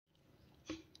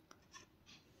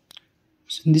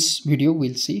In this video,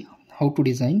 we'll see how to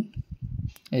design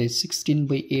a 16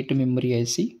 by 8 memory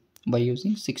IC by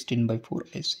using 16 by 4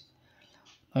 IC.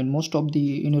 In most of the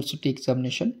university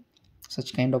examination,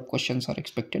 such kind of questions are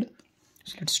expected.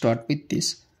 So let's start with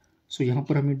this. So यहाँ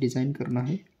पर हमें design करना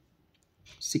है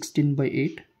 16 by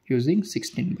 8 using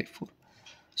 16 by 4.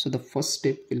 So the first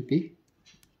step will be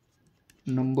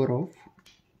number of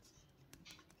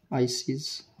ICs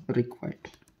required.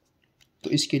 तो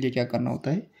इसके लिए क्या करना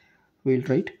होता है, we'll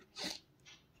write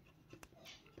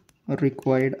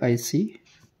required IC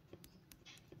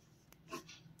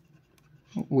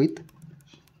with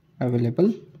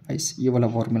available IC. ये वाला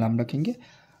फॉर्मूला हम रखेंगे.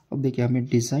 अब देखिए हमें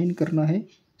डिज़ाइन करना है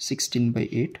 16 by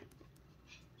 8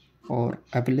 और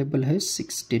अवेलेबल है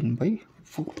 16 by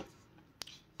 4.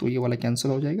 तो ये वाला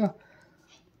कैंसिल हो जाएगा.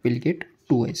 Will get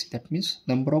 2 IC. That means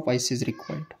number of ICs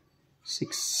required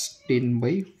 16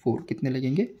 by 4 कितने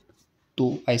लगेंगे, 2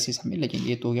 ICs हमें लगेंगे.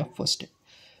 ये तो हो गया फर्स्ट स्टेप.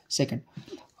 सेकंड,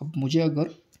 अब मुझे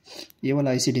अगर ये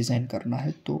वाला IC डिज़ाइन करना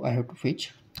है तो I have to fetch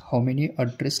how many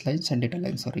address lines and data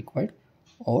lines are required.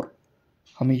 और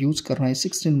हमें यूज़ करना है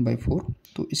 16 by 4,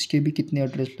 तो इसके भी कितने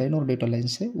एड्रेस लाइन और डेटा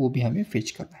लाइन्स है वो भी हमें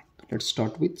फेच करना है. तो let's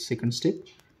start with second step.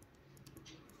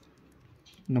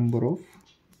 Number of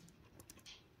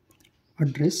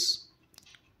address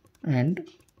and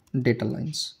data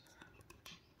lines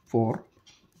for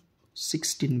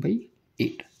 16 by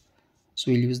 8.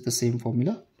 So we'll use the same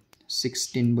formula.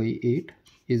 16 by 8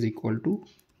 is equal to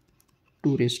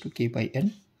 2 raised to k by n.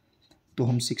 तो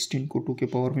हम 16 को 2 के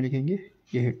पावर में लिखेंगे.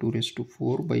 यह है 2 raised to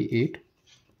 4 by 8,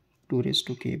 2 raised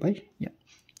to k by n.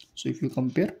 So if you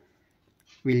compare,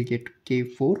 we'll get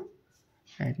k4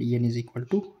 and n is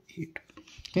equal to 8.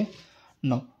 Okay.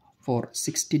 Now for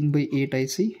 16 by 8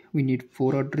 IC, we need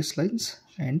 4 address lines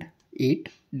and 8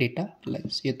 data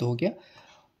lines. ये तो हो गया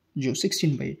जो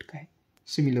 16 by 8 का है.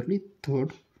 Similarly,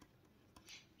 third,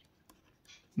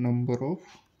 number of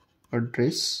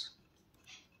address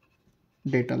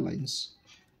data lines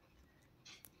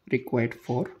required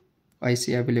for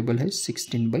IC available है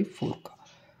 16 by 4 का.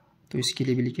 तो इसके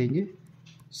लिए भी लिखेंगे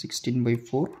 16 by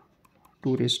 4,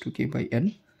 2 raised to k by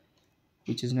n,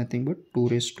 which is nothing but 2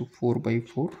 raised to 4 by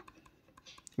 4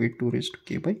 with 2 raised to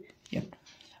k by n.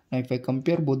 Now if I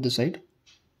compare both the side,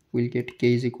 we'll get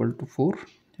k is equal to 4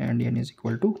 and n is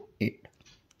equal to 8.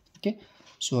 Okay.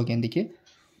 So again देखिए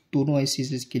दोनों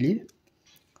ICs के लिए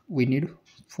we need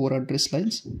 4 address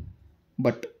lines,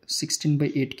 but 16 by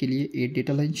 8 के लिए 8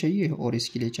 data line चाहिए और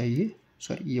इसके लिए चाहिए,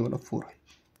 सॉरी ये वाला 4 है,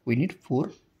 we need 4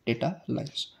 data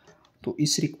lines. तो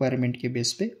इस रिक्वायरमेंट के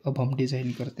बेस पे अब हम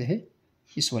डिज़ाइन करते हैं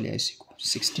इस वाले IC को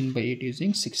 16 by 8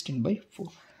 using 16 by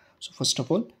 4. So first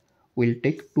of all, we'll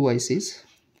take 2 ICs.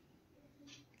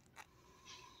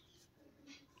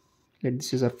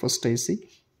 This is our first IC,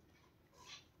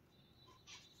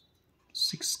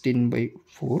 16 by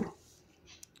 4,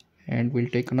 and we'll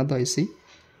take another IC,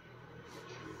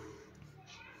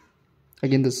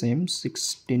 again the same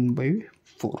 16 by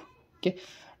 4. Okay.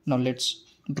 Now let's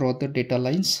draw the data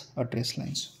lines, address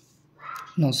lines.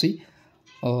 Now see,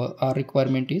 our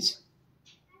requirement is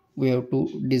we have to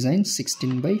design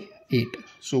 16 by 8,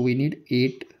 so we need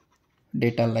 8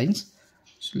 data lines.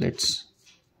 So let's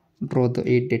draw the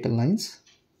 8 data lines.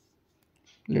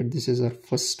 This is our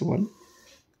first one,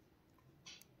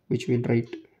 which we'll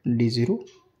write D0.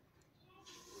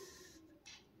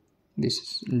 This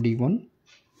is D1.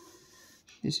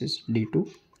 This is D2.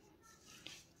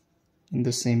 In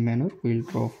the same manner, we'll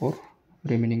draw for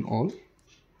remaining all.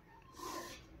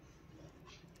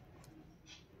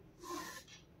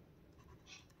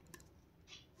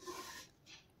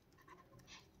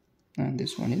 And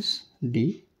this one is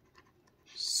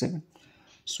D7.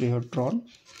 So we have drawn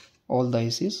all the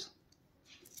ICs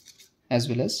as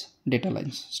well as data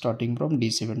lines starting from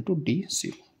D7 to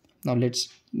D0. Now let's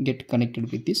get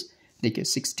connected with this. देखिए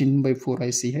 16 by 4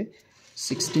 IC है.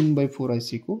 16 by 4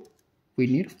 IC को we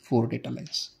need 4 data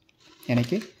lines, यानी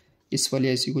कि इस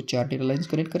वाले IC को 4 data lines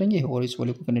connect करेंगे और इस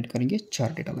वाले को कनेक्ट करेंगे 4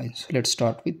 data lines. Let's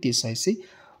start with this IC.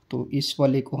 तो इस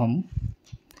वाले को हम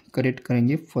कनेक्ट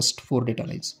करेंगे फर्स्ट 4 data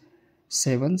lines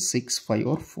 7, 6, 5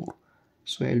 और 4.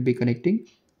 So I'll be connecting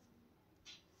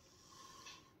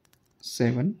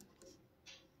 7,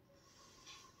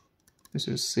 this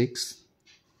is 6,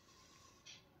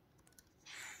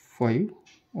 5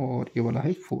 और ये वाला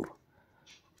है 4.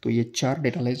 तो ये 4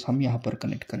 डेटा लाइन्स हम यहाँ पर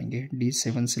कनेक्ट करेंगे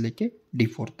D7 से लेके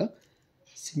D4 तक.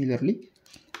 Similarly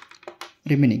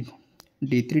remaining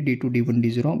D3, D2, D1,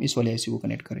 D0 हम इस वाले IC को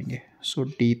कनेक्ट करेंगे. सो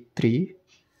D3,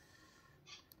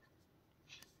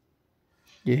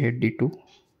 ये है D2,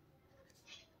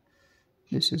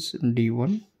 दिस इज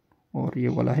D1 और ये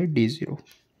वाला है D0.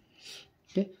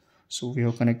 Okay. So we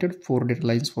have connected 4 data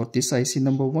lines for this IC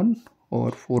number 1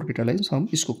 और 4 data lines हम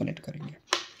इसको connect करेंगे.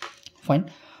 Fine.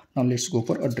 Now let's go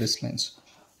for address lines.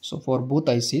 So for both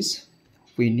ICs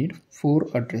we need 4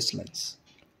 address lines.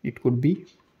 It could be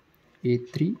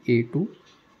A3, A2,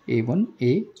 A1,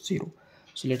 A0.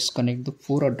 So let's connect the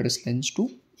 4 address lines to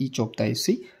each of the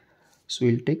IC. So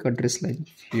we'll take address line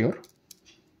here.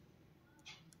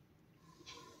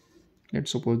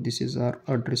 Let's suppose this is our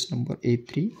address number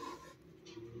A3.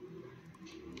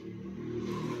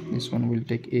 This one will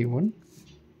take A1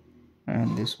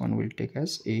 and this one will take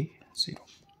as A0.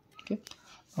 Okay,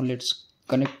 now let's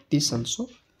connect this also.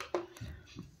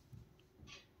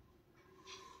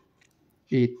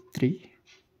 A3,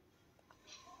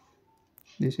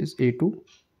 this is A2,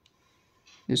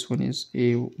 this one is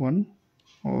A1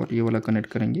 और ये वाला connect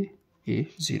करेंगे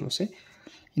A0 से.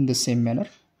 In the same manner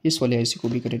इस वाले IC को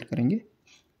भी connect करेंगे.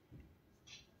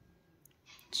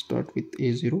 Start with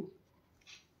A0,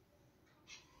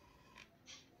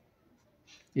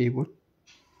 A1,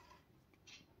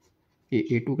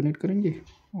 A2 connect करेंगे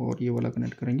और ये वाला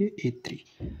कनेक्ट करेंगे A3.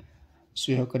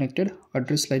 So we have connected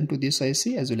address line to this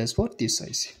IC as well as for this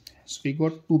IC. So we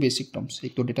got 2 basic terms.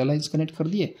 एक तो data lines connect कर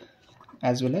दिए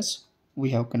as well as we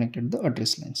have connected the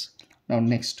address lines. Now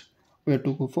next we have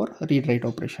to go for read write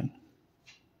operation.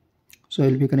 So I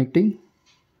will be connecting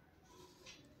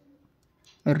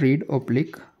a read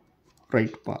oblique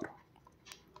write bar.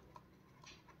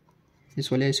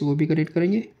 इस वाले IC को भी connect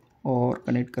करेंगे और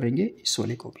connect करेंगे इस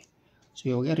वाले को भी. So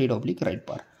ये हो गया read oblique write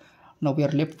bar. Now we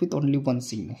are left with only one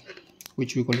signal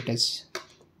which we call it as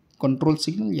control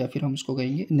signal या फिर हम इसको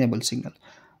कहेंगे enable signal.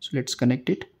 So let's connect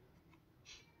it.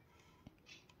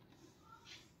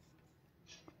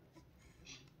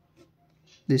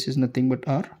 This is nothing but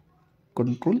our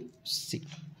control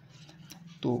signal.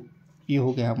 तो ये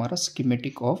हो गया हमारा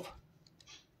schematic of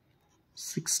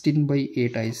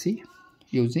 16/8 IC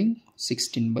using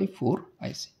 16/4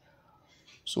 IC.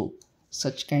 So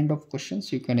such kind of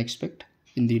questions you can expect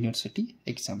in the university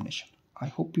examination. I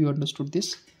hope you understood this.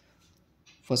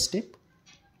 First step,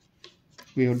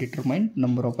 we have determined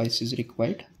number of ICs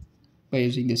required by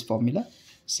using this formula.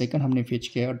 Second, हमने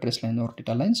fetch किया address line और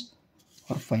data lines.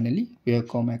 और finally, we have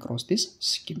come across this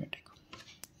schematic.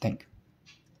 Thank you.